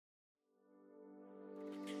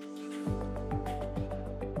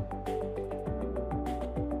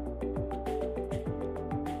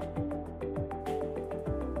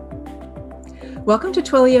Welcome to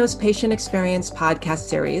Twilio's Patient Experience podcast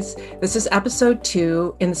series. This is episode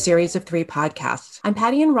 2 in the series of 3 podcasts. I'm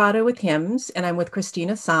Patty Enrado with HIMSS, and I'm with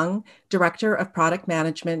Christina Sung, Director of Product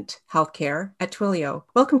Management Healthcare at Twilio.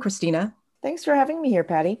 Welcome, Christina. Thanks for having me here,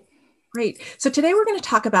 Patty. Great. So today we're going to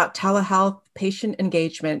talk about telehealth, patient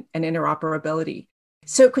engagement, and interoperability.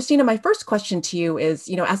 So Christina, my first question to you is,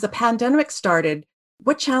 as the pandemic started,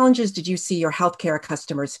 what challenges did you see your healthcare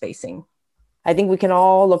customers facing? I think we can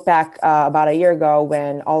all look back about a year ago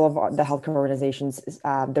when all of the healthcare organizations,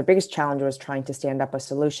 their biggest challenge was trying to stand up a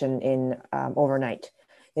solution in overnight.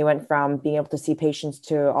 They went from being able to see patients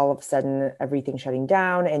to all of a sudden everything shutting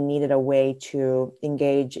down and needed a way to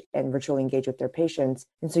engage and virtually engage with their patients.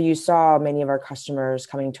 And so you saw many of our customers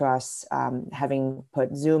coming to us, having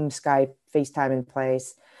put Zoom, Skype, FaceTime in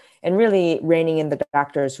place, and really reining in the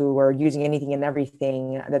doctors who were using anything and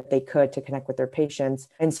everything that they could to connect with their patients.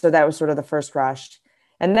 And so that was sort of the first rush.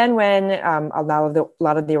 And then when a lot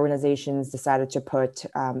of the organizations decided to put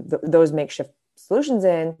those makeshift solutions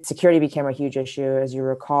in, security became a huge issue. As you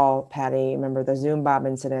recall, Patty, remember the Zoom Bob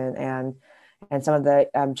incident and some of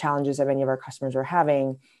the challenges that many of our customers were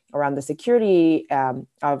having around the security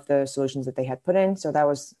of the solutions that they had put in. So that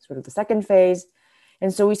was sort of the second phase.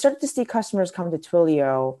 And so we started to see customers come to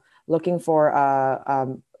Twilio looking for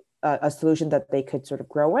a solution that they could sort of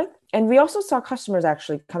grow with. And we also saw customers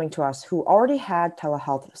actually coming to us who already had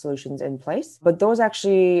telehealth solutions in place, but those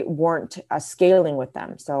actually weren't scaling with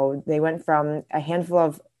them. So they went from a handful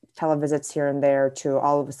of televisits here and there to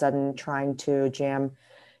all of a sudden trying to jam,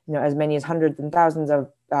 as many as hundreds and thousands of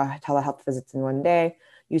telehealth visits in one day.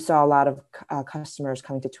 You saw a lot of customers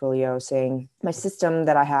coming to Twilio saying, my system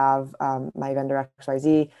that I have, my vendor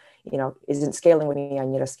XYZ, isn't scaling with me. I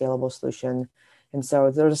need a scalable solution. And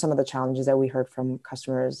so those are some of the challenges that we heard from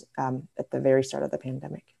customers at the very start of the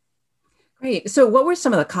pandemic. Great. So what were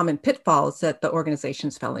some of the common pitfalls that the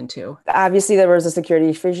organizations fell into? Obviously, there was the security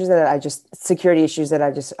issues that I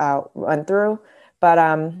just went through. But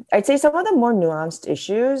I'd say some of the more nuanced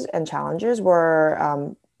issues and challenges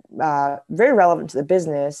were very relevant to the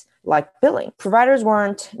business, like billing. Providers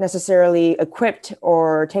weren't necessarily equipped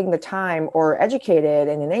or taking the time or educated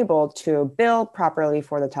and enabled to bill properly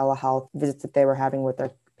for the telehealth visits that they were having with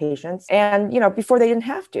their patients. And, before they didn't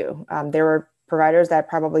have to. There were providers that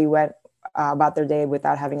probably went about their day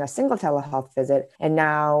without having a single telehealth visit. And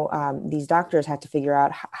now these doctors had to figure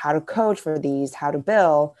out how to code for these, how to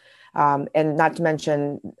bill. And not to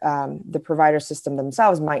mention the provider system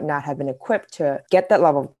themselves might not have been equipped to get that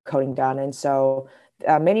level of coding done. And so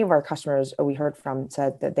many of our customers we heard from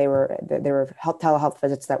said that they were telehealth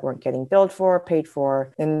visits that weren't getting billed for, paid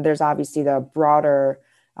for. And there's obviously the broader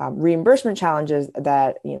reimbursement challenges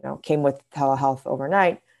that came with telehealth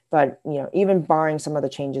overnight. But even barring some of the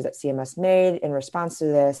changes that CMS made in response to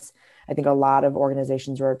this, I think a lot of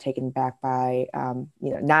organizations were taken back by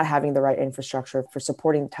not having the right infrastructure for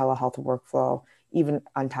supporting telehealth workflow, even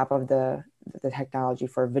on top of the technology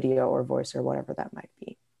for video or voice or whatever that might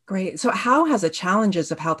be. Great. So how has the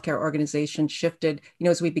challenges of healthcare organizations shifted,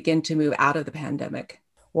 as we begin to move out of the pandemic?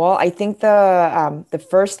 Well, I think the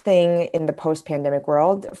first thing in the post-pandemic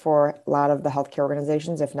world for a lot of the healthcare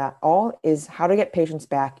organizations, if not all, is how to get patients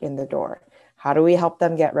back in the door. How do we help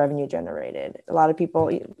them get revenue generated? A lot of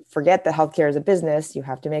people forget that healthcare is a business. You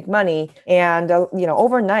have to make money. And,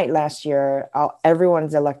 overnight last year,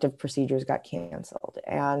 everyone's elective procedures got canceled.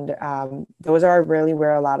 And those are really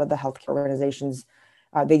where a lot of the healthcare organizations,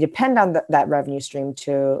 they depend on that revenue stream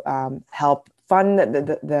to help fund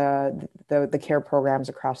the care programs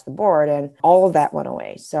across the board. And all of that went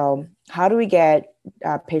away. So how do we get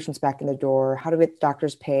patients back in the door? How do we get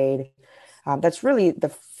doctors paid? That's really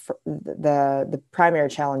the primary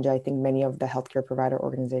challenge I think many of the healthcare provider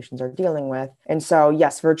organizations are dealing with. And so,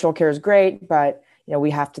 yes, virtual care is great, but we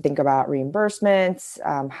have to think about reimbursements.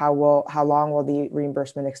 How long will the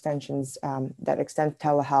reimbursement extensions that extend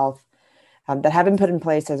telehealth that have been put in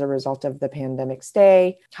place as a result of the pandemic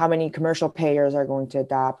stay? How many commercial payers are going to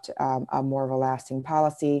adopt a more of a lasting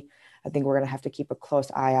policy? I think we're going to have to keep a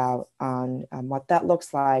close eye out on what that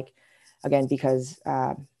looks like. Again, because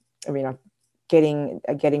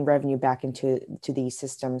getting revenue back into these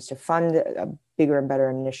systems to fund bigger and better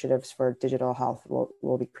initiatives for digital health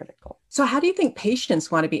will be critical. So how do you think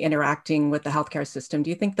patients want to be interacting with the healthcare system? Do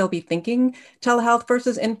you think they'll be thinking telehealth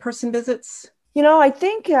versus in-person visits? I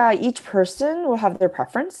think each person will have their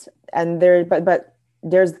preference, and but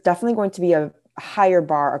there's definitely going to be a higher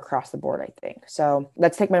bar across the board, I think. So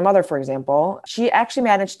let's take my mother, for example. She actually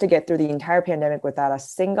managed to get through the entire pandemic without a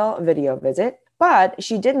single video visit. But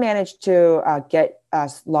she did manage to get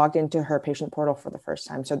us logged into her patient portal for the first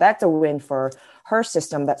time. So that's a win for her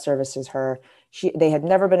system that services her. They had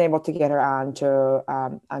never been able to get her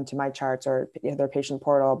onto my charts or their patient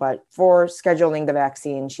portal, but for scheduling the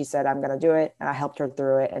vaccine, she said, I'm going to do it. And I helped her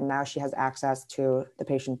through it. And now she has access to the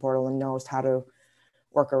patient portal and knows how to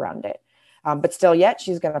work around it. But still yet,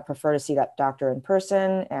 she's going to prefer to see that doctor in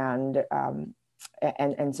person. And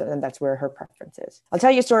so that's where her preference is. I'll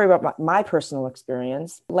tell you a story about my personal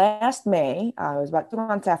experience. Last May, it was about 2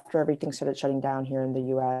 months after everything started shutting down here in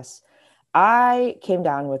the US, I came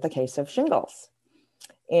down with a case of shingles.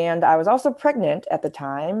 And I was also pregnant at the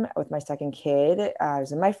time with my second kid. I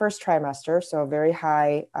was in my first trimester, so very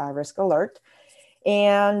high risk alert.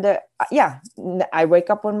 And I wake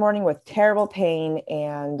up one morning with terrible pain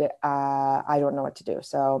and I don't know what to do.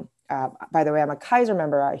 So by the way, I'm a Kaiser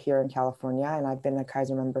member out here in California, and I've been a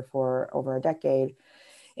Kaiser member for over a decade.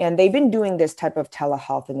 And they've been doing this type of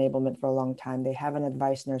telehealth enablement for a long time. They have an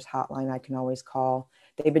advice nurse hotline I can always call.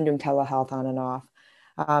 They've been doing telehealth on and off.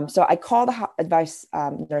 So I call the advice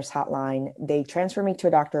nurse hotline. They transfer me to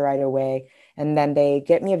a doctor right away, and then they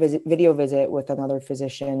get me a video visit with another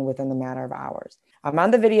physician within the matter of hours. I'm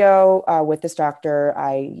on the video with this doctor.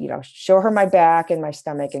 I, show her my back and my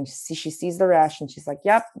stomach, and she sees the rash, and she's like,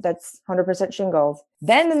 "Yep, that's 100% shingles."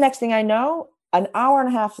 Then the next thing I know, an hour and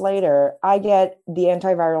a half later, I get the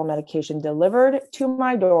antiviral medication delivered to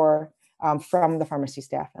my door from the pharmacy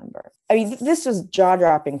staff member. I mean, this was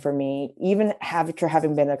jaw-dropping for me, even after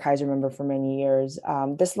having been a Kaiser member for many years.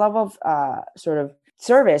 This level of sort of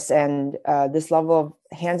service and this level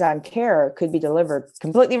of hands-on care could be delivered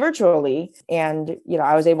completely virtually. And,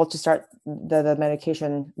 I was able to start the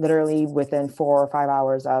medication literally within 4 or 5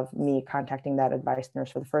 hours of me contacting that advice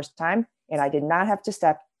nurse for the first time. And I did not have to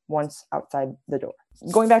step once outside the door.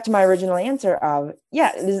 Going back to my original answer of,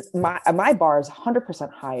 my bar is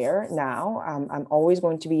 100% higher now. I'm always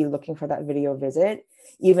going to be looking for that video visit,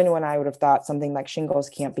 even when I would have thought something like shingles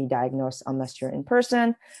can't be diagnosed unless you're in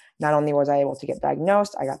person. Not only was I able to get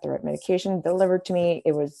diagnosed, I got the right medication delivered to me.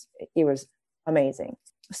 It was amazing.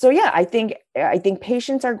 So I think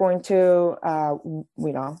patients are going to,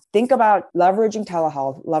 think about leveraging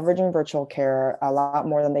telehealth, leveraging virtual care a lot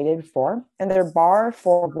more than they did before, and their bar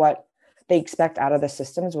for what they expect out of the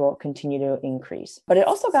systems will continue to increase. But it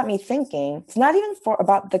also got me thinking, it's not even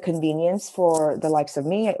about the convenience for the likes of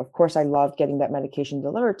me. Of course, I loved getting that medication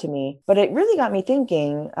delivered to me, but it really got me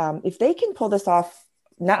thinking, if they can pull this off,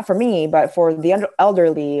 not for me, but for the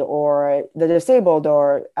elderly or the disabled,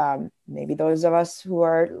 or maybe those of us who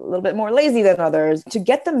are a little bit more lazy than others, to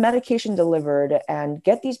get the medication delivered and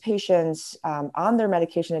get these patients on their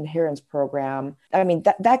medication adherence program. I mean,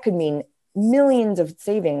 that could mean millions of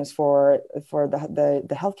savings for the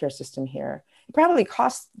healthcare system here. It probably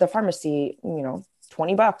costs the pharmacy,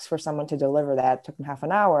 $20 for someone to deliver that. It took them half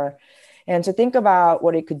an hour. And to think about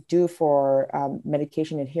what it could do for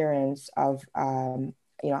medication adherence of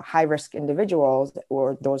high risk individuals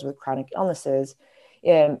or those with chronic illnesses,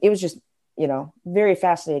 it was just very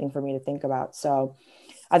fascinating for me to think about. So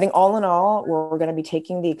I think all in all, we're going to be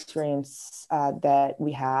taking the experience that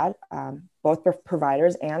we had, both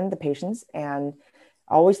providers and the patients, and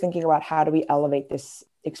always thinking about how do we elevate this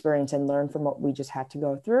experience and learn from what we just had to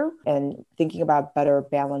go through, and thinking about better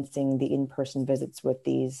balancing the in-person visits with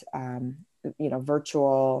these,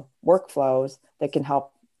 virtual workflows that can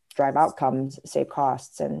help drive outcomes, save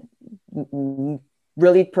costs, and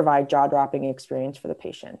really provide jaw-dropping experience for the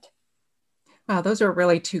patient. Wow, those are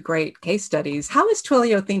really two great case studies. How is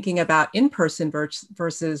Twilio thinking about in-person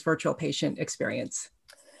versus virtual patient experience?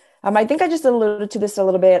 I think I just alluded to this a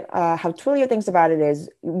little bit. How Twilio thinks about it is,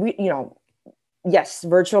 yes,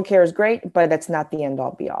 virtual care is great, but that's not the end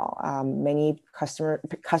all be all. Many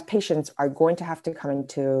patients are going to have to come in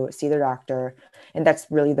to see their doctor, and that's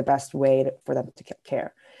really the best way for them to get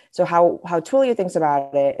care. So how Twilio thinks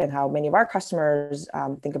about it, and how many of our customers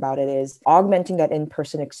think about it, is augmenting that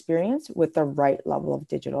in-person experience with the right level of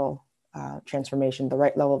digital transformation, the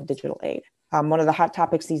right level of digital aid. One of the hot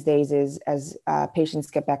topics these days is, as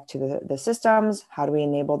patients get back to the systems, how do we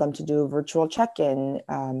enable them to do virtual check-in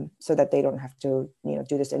so that they don't have to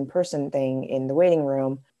do this in-person thing in the waiting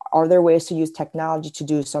room? Are there ways to use technology to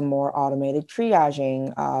do some more automated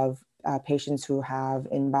triaging of patients who have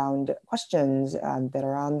inbound questions that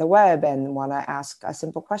are on the web and want to ask a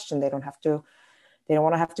simple question? They don't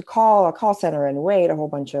want to have to call a call center and wait a whole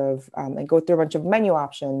bunch of and go through a bunch of menu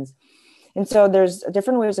options. And so there's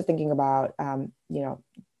different ways of thinking about,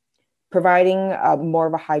 providing more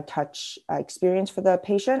of a high touch experience for the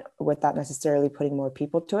patient without necessarily putting more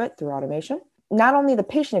people to it through automation. Not only the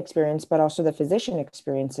patient experience, but also the physician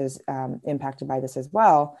experience is impacted by this as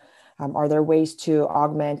well. Are there ways to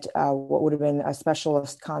augment what would have been a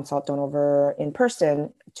specialist consult done over in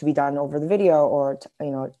person to be done over the video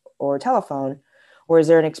or telephone? Or is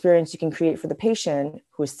there an experience you can create for the patient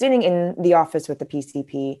who is sitting in the office with the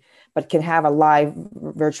PCP, but can have a live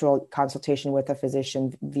virtual consultation with a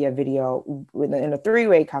physician via video in a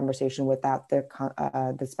three-way conversation without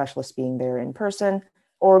the specialist being there in person?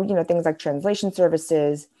 Or, things like translation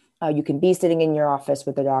services. You can be sitting in your office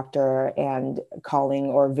with the doctor and calling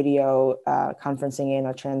or video conferencing in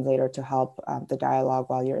a translator to help the dialogue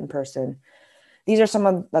while you're in person. These are some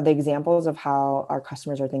of the examples of how our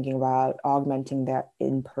customers are thinking about augmenting that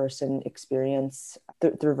in-person experience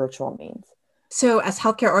through virtual means. So as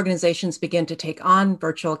healthcare organizations begin to take on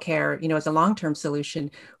virtual care, as a long-term solution,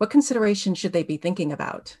 what considerations should they be thinking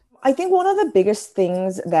about? I think one of the biggest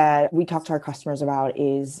things that we talk to our customers about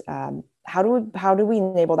is how do we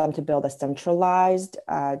enable them to build a centralized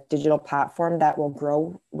digital platform that will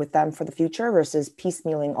grow with them for the future versus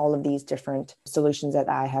piecemealing all of these different solutions that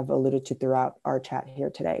I have alluded to throughout our chat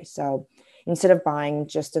here today. So instead of buying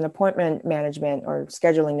just an appointment management or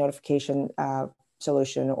scheduling notification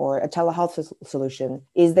solution or a telehealth solution,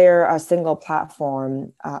 is there a single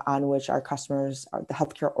platform on which our customers, the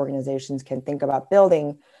healthcare organizations, can think about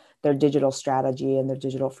building their digital strategy and their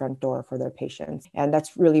digital front door for their patients? And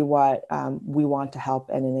that's really what we want to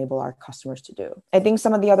help and enable our customers to do. I think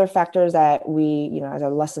some of the other factors that we, as a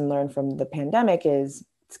lesson learned from the pandemic is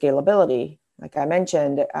scalability. Like I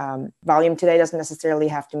mentioned, volume today doesn't necessarily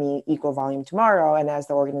have to mean equal volume tomorrow. And as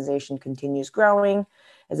the organization continues growing,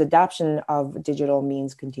 as adoption of digital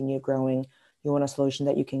means continue growing, you want a solution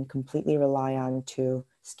that you can completely rely on to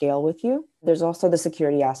scale with you. There's also the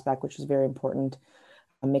security aspect, which is very important.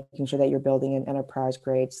 Making sure that you're building an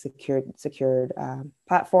enterprise-grade secured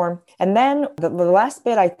platform. And then the last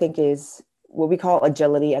bit, I think, is what we call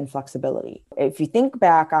agility and flexibility. If you think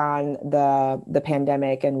back on the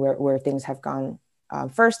pandemic and where things have gone,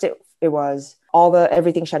 first it was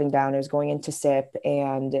everything shutting down. It was going into SIP,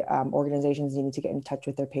 and organizations needed to get in touch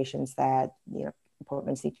with their patients that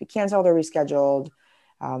appointments need to be canceled or rescheduled.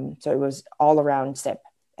 So it was all around SIP.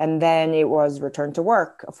 And then it was return to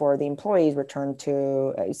work for the employees, return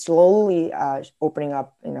to slowly opening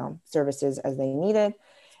up, services as they needed.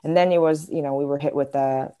 And then it was, we were hit with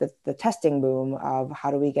the testing boom of how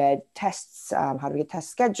do we get tests, how do we get tests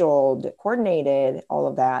scheduled, coordinated, all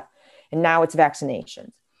of that. And now it's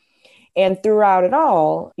vaccinations. And throughout it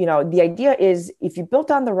all, the idea is if you built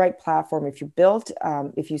on the right platform, if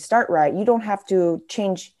you start right, you don't have to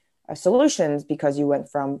change solutions because you went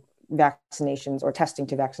from vaccinations or testing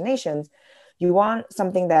to vaccinations. You want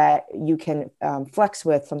something that you can flex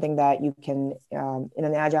with, something that you can, in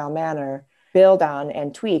an agile manner, build on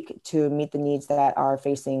and tweak to meet the needs that are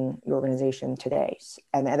facing your organization today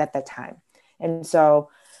and at that time. And so,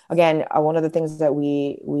 again, one of the things that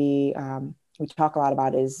we talk a lot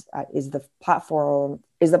about is the platform.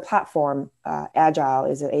 Is the platform agile?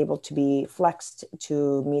 Is it able to be flexed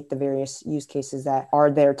to meet the various use cases that are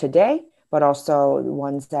there today, but also the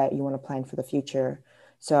ones that you want to plan for the future?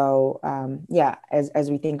 So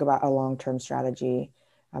as we think about a long-term strategy,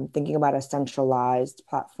 thinking about a centralized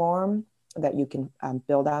platform that you can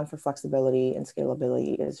build on for flexibility and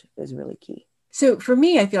scalability is really key. So for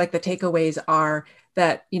me, I feel like the takeaways are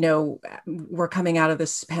that, we're coming out of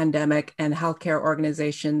this pandemic and healthcare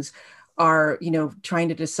organizations are, trying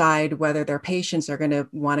to decide whether their patients are going to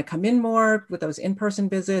want to come in more with those in-person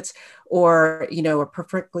visits or, are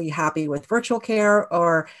perfectly happy with virtual care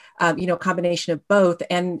or, a combination of both.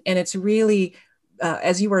 And it's really,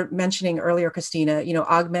 as you were mentioning earlier, Christina,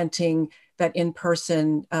 augmenting that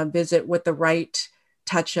in-person visit with the right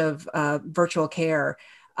touch of virtual care.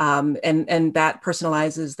 And that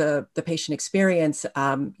personalizes the patient experience,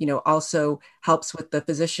 also helps with the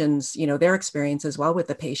physicians, their experience as well with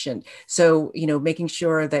the patient. So, making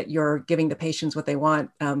sure that you're giving the patients what they want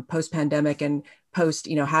post-pandemic and post,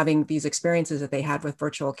 having these experiences that they had with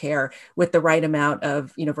virtual care with the right amount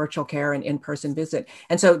of, virtual care and in-person visit.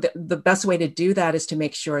 And so the best way to do that is to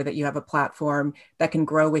make sure that you have a platform that can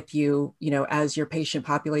grow with you, as your patient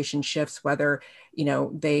population shifts, whether,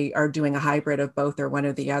 they are doing a hybrid of both or one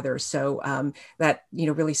or the other. So that,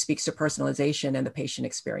 really speaks to personalization and the patient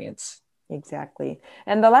experience. Exactly.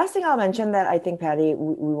 And the last thing I'll mention that I think, Patty,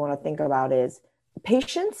 we want to think about is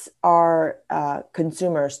patients are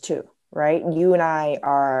consumers too, right? You and I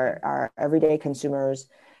are everyday consumers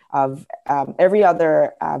of every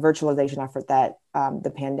other virtualization effort that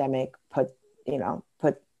the pandemic put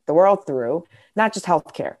the world through, not just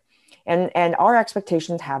healthcare. And our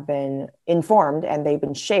expectations have been informed, and they've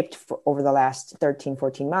been shaped over the last 13,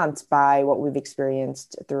 14 months by what we've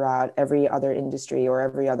experienced throughout every other industry or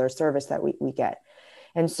every other service that we get.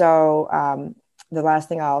 And so the last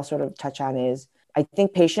thing I'll sort of touch on is I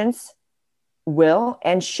think patients will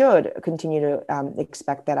and should continue to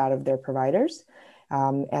expect that out of their providers.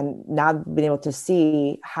 And now being able to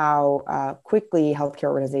see how quickly healthcare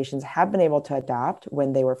organizations have been able to adopt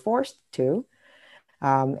when they were forced to.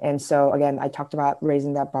 And so, again, I talked about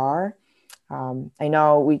raising that bar. I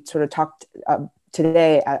know we sort of talked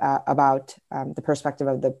today about the perspective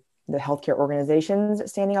of the healthcare organizations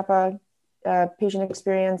standing up a patient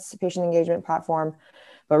experience, patient engagement platform.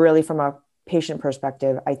 But really, from a patient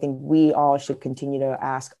perspective, I think we all should continue to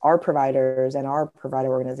ask our providers and our provider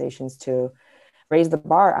organizations to raise the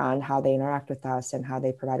bar on how they interact with us and how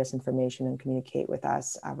they provide us information and communicate with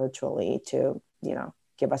us virtually to,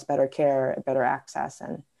 give us better care, better access,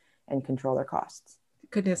 and control their costs.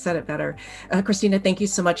 Couldn't have said it better. Christina, thank you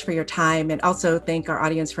so much for your time, and also thank our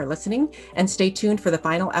audience for listening. And stay tuned for the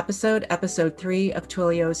final episode 3 of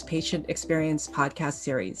Twilio's Patient Experience podcast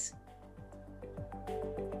series.